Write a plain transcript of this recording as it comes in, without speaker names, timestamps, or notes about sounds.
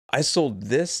I sold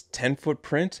this 10-foot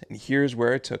print, and here's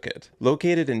where I took it.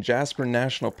 Located in Jasper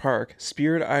National Park,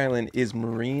 Spirit Island is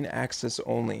marine access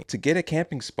only. To get a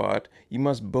camping spot, you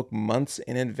must book months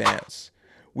in advance.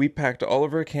 We packed all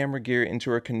of our camera gear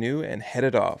into our canoe and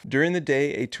headed off. During the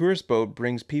day, a tourist boat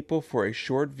brings people for a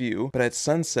short view, but at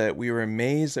sunset, we were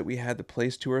amazed that we had the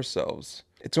place to ourselves.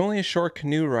 It's only a short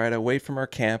canoe ride away from our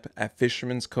camp at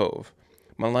Fisherman's Cove.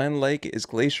 Malan Lake is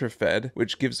glacier fed,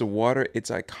 which gives the water its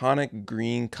iconic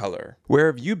green color. Where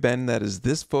have you been that is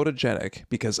this photogenic?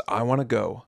 Because I want to go.